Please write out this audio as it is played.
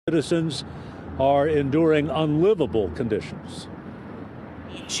Citizens are enduring unlivable conditions.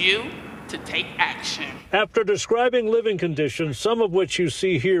 Need you to take action. After describing living conditions, some of which you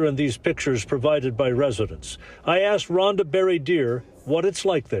see here in these pictures provided by residents, I asked Rhonda Berry-Deer what it's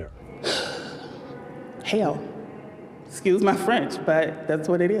like there. Hell. Excuse my French, but that's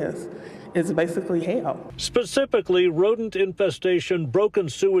what it is. It's basically hell. Specifically, rodent infestation, broken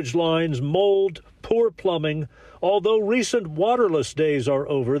sewage lines, mold, poor plumbing. Although recent waterless days are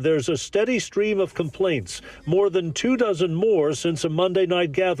over, there's a steady stream of complaints, more than 24 more since a Monday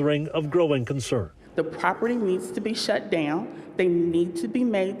night gathering of growing concern. The property needs to be shut down. They need to be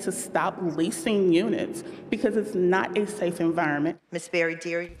made to stop leasing units because it's not a safe environment. Ms.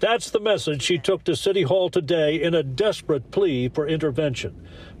 Berry-Deer. That's the message she took to City Hall today in a desperate plea for intervention.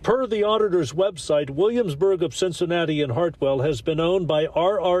 Per the auditor's website, Williamsburg of Cincinnati and Hartwell has been owned by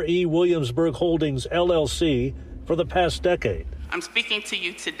RRE Williamsburg Holdings, LLC, for the past decade. I'm speaking to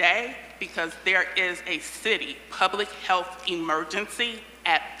you today because there is a city public health emergency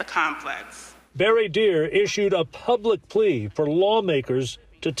at the complex. Berry-Deer issued a public plea for lawmakers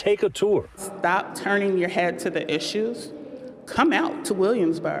to take a tour. Stop turning your head to the issues. Come out to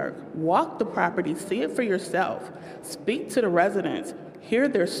Williamsburg, walk the property, see it for yourself, speak to the residents, hear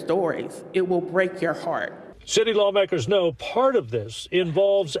their stories. It will break your heart. City lawmakers know part of this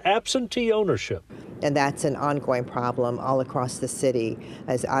involves absentee ownership. And that's an ongoing problem all across the city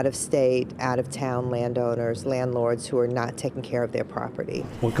as out-of-state, out-of-town landowners, landlords who are not taking care of their property.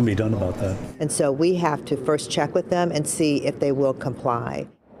 What can be done about that? And so we have to first check with them and see if they will comply.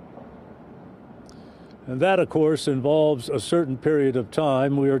 And that, of course, involves a certain period of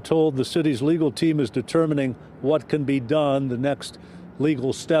time. We are told the city's legal team is determining what can be done, the next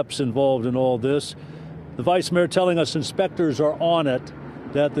legal steps involved in all this. The vice mayor telling us inspectors are on it,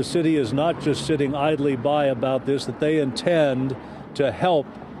 that the city is not just sitting idly by about this, that they intend to help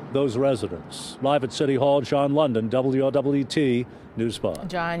those residents. Live at City Hall, John London, WLWT News 5.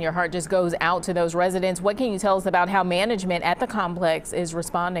 John, your heart just goes out to those residents. What can you tell us about how management at the complex is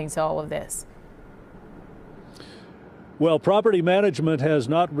responding to all of this? Well, property management has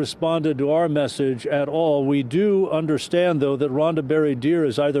not responded to our message at all. We do understand, though, that Rhonda Berry-Deer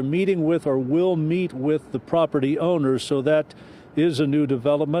is either meeting with or will meet with the property owners, so that is a new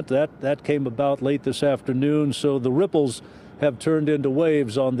development. That came about late this afternoon, so the ripples have turned into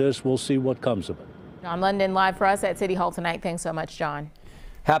waves on this. We'll see what comes of it. John London live for us at City Hall tonight. Thanks so much, John.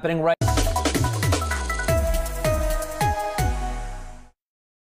 Happening right